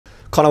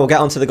Conor, we'll get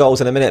onto the goals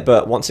in a minute,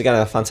 but once again,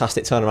 a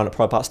fantastic turnaround at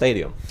Pride Park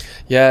Stadium.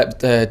 Yeah,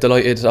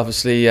 delighted,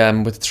 obviously,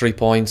 with the 3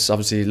 points.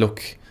 Obviously,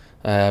 look,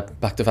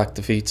 back-to-back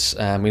defeats.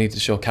 We need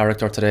to show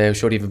character today. We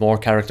showed even more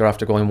character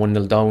after going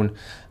 1-0 down,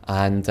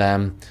 and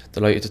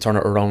delighted to turn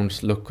it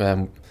around. Look,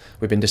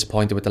 we've been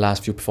disappointed with the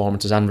last few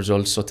performances and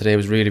results, so today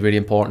was really, really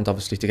important,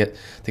 obviously, to get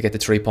the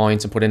 3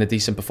 points and put in a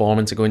decent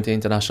performance and go into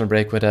international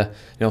break with a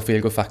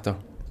feel-good factor.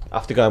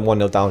 After going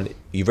 1-0 down,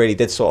 you really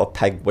did sort of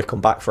peg Wycombe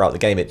back throughout the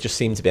game. It just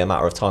seemed to be a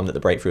matter of time that the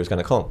breakthrough was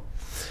going to come.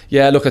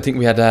 Yeah, look, I think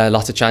we had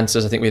lots of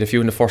chances. I think we had a few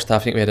in the first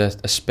half. I think we had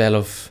a spell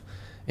of,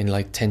 in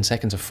like 10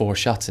 seconds, of 4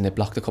 shots, and they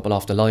blocked a couple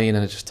off the line, and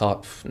I just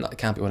thought, it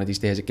can't be one of these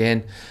days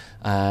again.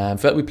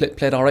 Felt we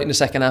played all right in the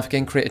second half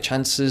again, created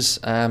chances.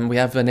 We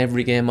have in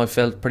every game, I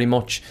felt, pretty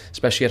much,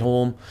 especially at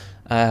home.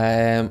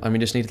 And we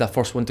just needed that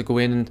first one to go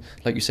in, and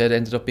like you said, it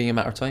ended up being a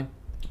matter of time.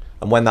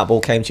 And when that ball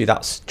came to you,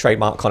 that's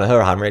trademark Conor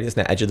Hourihane, really, isn't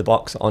it? Edge of the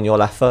box on your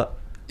left foot.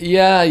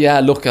 Yeah.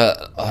 Look,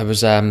 I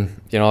was,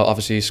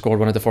 obviously scored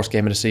one of the first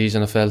game of the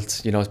season. I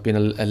felt, it's been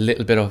a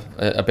little bit of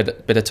a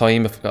bit of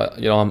time.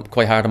 I'm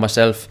quite hard on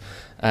myself.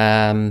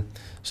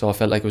 So I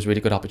felt like it was a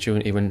really good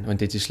opportunity when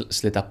Digi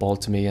slid that ball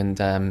to me, and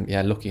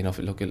lucky enough,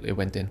 it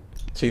went in.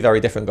 2 very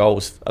different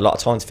goals. A lot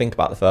of time to think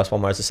about the first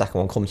one, whereas the second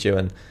one come to you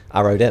and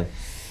arrowed in.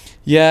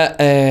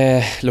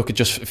 Yeah, look, it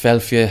just fell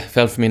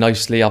for me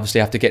nicely.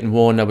 Obviously, after getting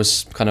one, I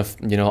was kind of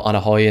on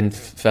a high and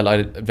felt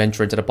I'd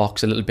venture into the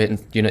box a little bit,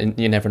 and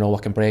you never know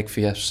what can break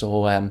for you.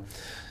 So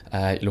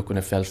look, when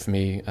it fell for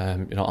me,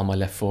 on my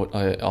left foot,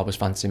 I always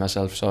fancy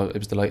myself, so it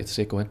was delighted to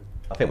see it go in.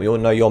 I think we all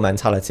know your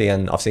mentality,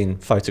 and I've seen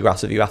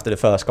photographs of you after the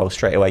first goal.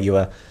 Straight away you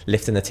were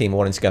lifting the team,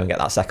 wanting to go and get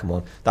that second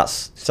one. That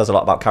says a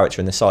lot about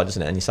character in this side,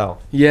 doesn't it, and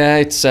yourself? Yeah,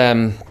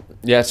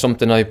 it's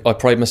something I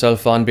pride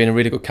myself on, being a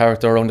really good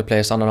character around the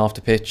place, on and off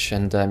the pitch,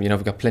 and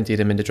we've got plenty of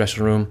them in the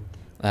dressing room,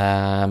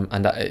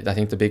 and I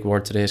think the big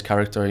word today is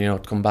character. To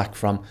come back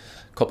from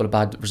a couple of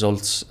bad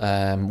results,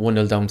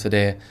 1-0 down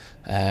today,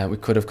 we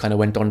could have kind of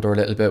went under a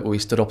little bit, but we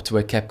stood up to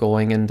it, kept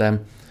going,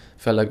 and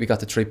felt like we got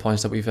the 3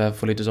 points that we've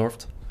fully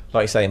deserved.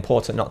 Like you say,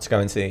 important not to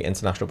go into the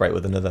international break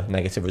with another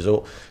negative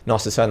result.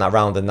 Nice to turn that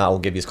round, and that will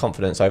give you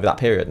confidence over that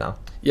period now.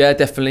 Yeah,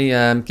 definitely.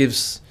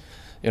 Gives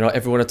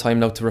everyone a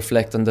time now to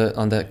reflect on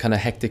the kind of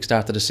hectic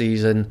start of the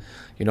season.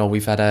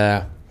 We've had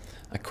a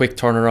quick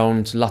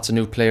turnaround, lots of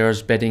new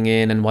players bedding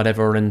in and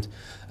whatever, and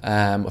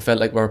I felt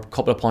like we're a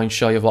couple of points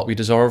shy of what we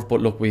deserve, but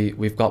look,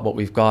 we've got what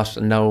we've got,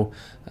 and now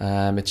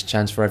it's a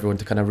chance for everyone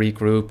to kind of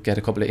regroup, get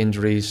a couple of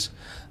injuries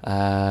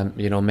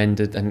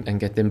mended, and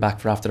get them back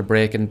for after the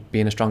break and be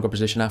in a stronger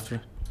position after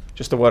it.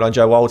 Just a word on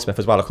Joe Wildsmith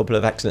as well. A couple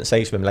of excellent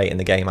saves from him late in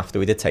the game after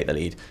we did take the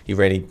lead. He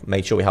really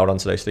made sure we held on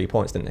to those 3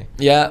 points, didn't he?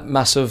 Yeah,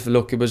 massive.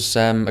 Look, it was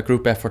a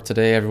group effort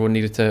today. Everyone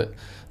needed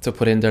to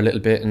put in their little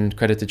bit, and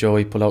credit to Joe.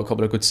 He pulled out a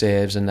couple of good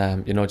saves,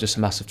 and just a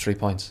massive 3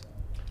 points.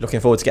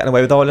 Looking forward to getting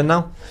away with Ireland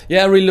now?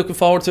 Yeah, really looking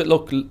forward to it.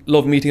 Look,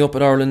 love meeting up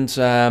with Ireland.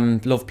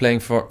 Love playing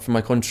for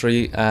my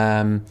country.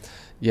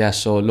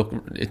 So look,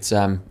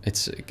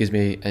 it gives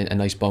me a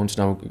nice bounce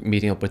now,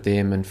 meeting up with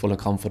them and full of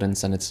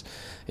confidence, and it's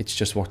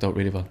just worked out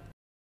really well.